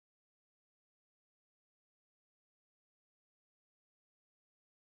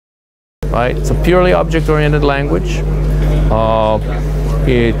right? It's a purely object-oriented language.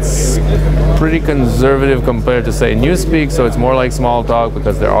 It's pretty conservative compared to, say, Newspeak, so it's more like Smalltalk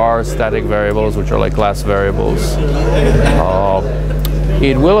because there are static variables, which are like class variables.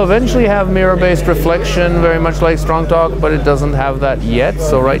 It will eventually have mirror-based reflection, very much like Strongtalk, but it doesn't have that yet,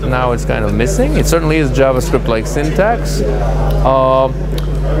 so right now it's kind of missing. It certainly is JavaScript-like syntax.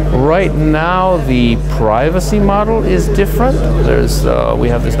 Right now, the privacy model is different. We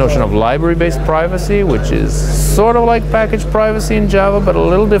have this notion of library-based privacy, which is sort of like package privacy in Java, but a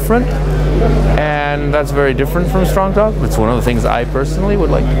little different. And that's very different from Strongtalk. It's one of the things I personally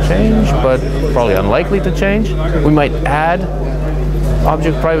would like to change, but probably unlikely to change. We might add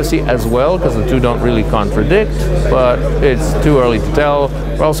object privacy as well, because the two don't really contradict, but it's too early to tell.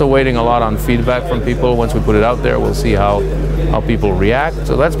 We're also waiting a lot on feedback from people. Once we put it out there, we'll see how people react.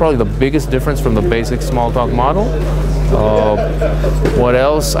 So that's probably the biggest difference from the basic Smalltalk model. What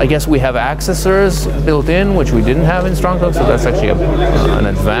else? I guess we have accessors built in, which we didn't have in Strongtalk, so that's actually an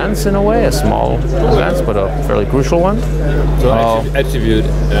advance in a way, a small advance, but a fairly crucial one. So attribute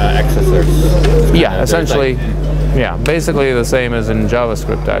accessors. Yeah, essentially. Yeah, basically the same as in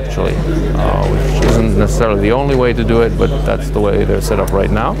JavaScript, actually, which isn't necessarily the only way to do it, but that's the way they're set up right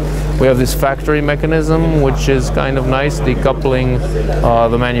now. We have this factory mechanism, which is kind of nice, decoupling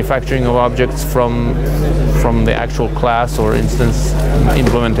the manufacturing of objects from the actual class or instance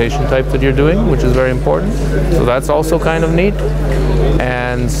implementation type that you're doing, which is very important. So that's also kind of neat.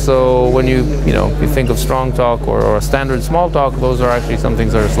 And so when you think of Strongtalk or a standard Smalltalk, those are actually some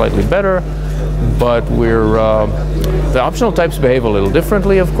things that are slightly better. But the optional types behave a little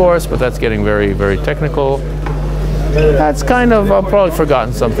differently, of course, but that's getting very, very technical. That's kind of, I've probably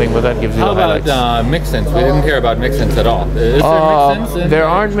forgotten something, but that gives you the highlights. How about mixins? We didn't hear about mixins at all. Is there mixins? There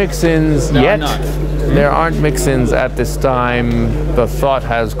aren't mixins yet. There aren't mixins at this time. The thought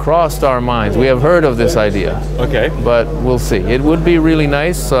has crossed our minds. We have heard of this idea. Okay. But we'll see. It would be really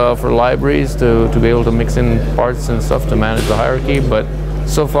nice for libraries to be able to mix in parts and stuff to manage the hierarchy, but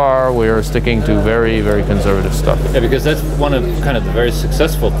so far, we're sticking to very, very conservative stuff. Yeah, because that's one of kind of the very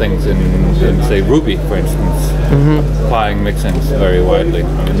successful things in say, Ruby, for instance, applying mixins very widely.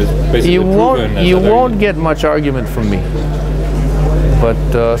 I mean, it's basically you won't get much argument from me,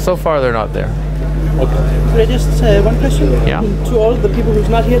 but so far they're not there. Okay. Could I just say one question? Yeah. To all the people who's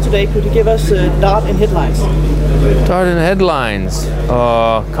not here today, could you give us Dart and headlines? Dart and headlines.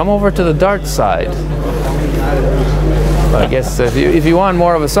 Come over to the Dart side. I guess if you want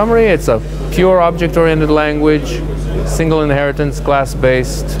more of a summary, it's a pure object-oriented language, single inheritance,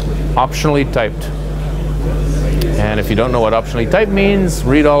 class-based, optionally typed. And if you don't know what optionally typed means,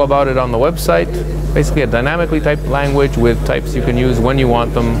 read all about it on the website. Basically a dynamically typed language with types you can use when you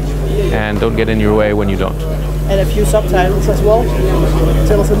want them and don't get in your way when you don't. And a few subtitles as well.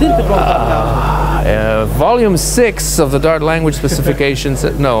 Tell us a little bit more about that. Volume 6 of the Dart language specifications.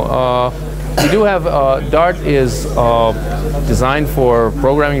 We do have, Dart is designed for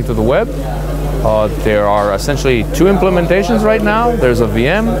programming to the web. There are essentially two implementations right now. There's a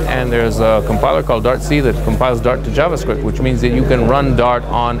VM and there's a compiler called Dart-C that compiles Dart to JavaScript, which means that you can run Dart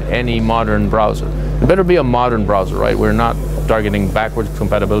on any modern browser. It better be a modern browser, right? We're not targeting backwards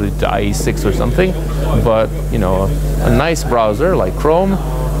compatibility to IE6 or something, but a nice browser like Chrome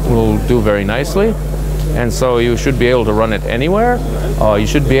will do very nicely. And so you should be able to run it anywhere. You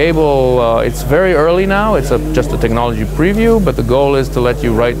should be able, it's very early now, it's just a technology preview, but the goal is to let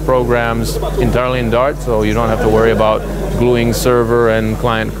you write programs entirely in Dart, so you don't have to worry about gluing server and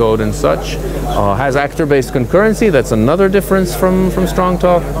client code and such. Has actor-based concurrency, that's another difference from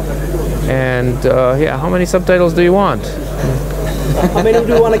Strongtalk. And yeah, how many subtitles do you want? How many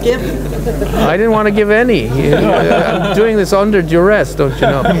do you want to give? I didn't want to give any. I'm doing this under duress, don't you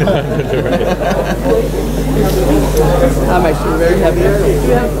know? I'm actually very happy. Do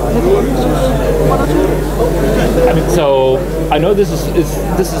you have I mean, so I know this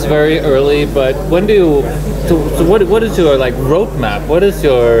is very early, but when do you? So what is your roadmap? What is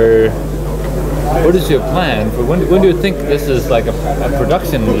your plan for when do you think this is like a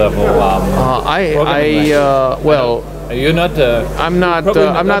production level? Well. You're not. I'm not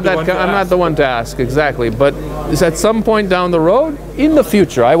the one to ask exactly, but it's at some point down the road, in the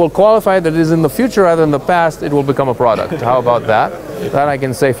future. I will qualify that it is in the future rather than the past. It will become a product. How about that? That I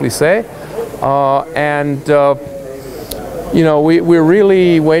can safely say. We're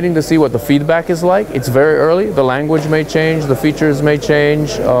really waiting to see what the feedback is like. It's very early. The language may change. The features may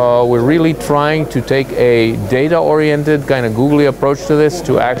change. We're really trying to take a data-oriented, kind of googly approach to this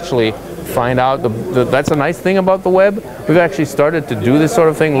to actually find out that's a nice thing about the web. We've actually started to do this sort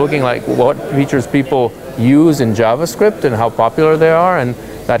of thing, looking like what features people use in JavaScript and how popular they are, and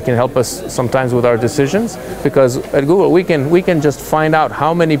That can help us sometimes with our decisions, because at Google we can just find out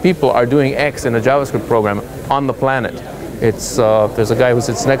how many people are doing X in a JavaScript program on the planet. It's there's a guy who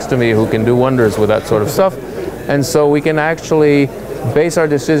sits next to me who can do wonders with that sort of stuff, and so we can actually base our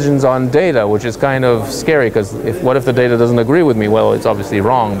decisions on data, which is kind of scary, because what if the data doesn't agree with me? Well, it's obviously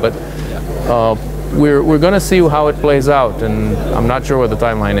wrong, but we're going to see how it plays out, and I'm not sure what the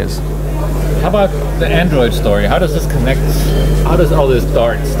timeline is. How about the Android story? How does this connect? How does all this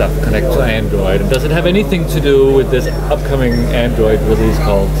Dart stuff connect to Android? And does it have anything to do with this upcoming Android release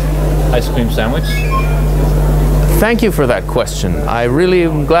called Ice Cream Sandwich? Thank you for that question. I really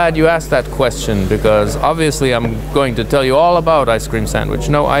am glad you asked that question, because obviously I'm going to tell you all about Ice Cream Sandwich.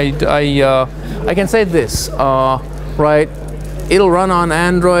 No, I can say this, right? It'll run on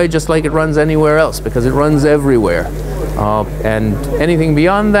Android just like it runs anywhere else, because it runs everywhere. And anything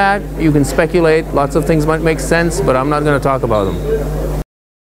beyond that, you can speculate. Lots of things might make sense, but I'm not going to talk about them.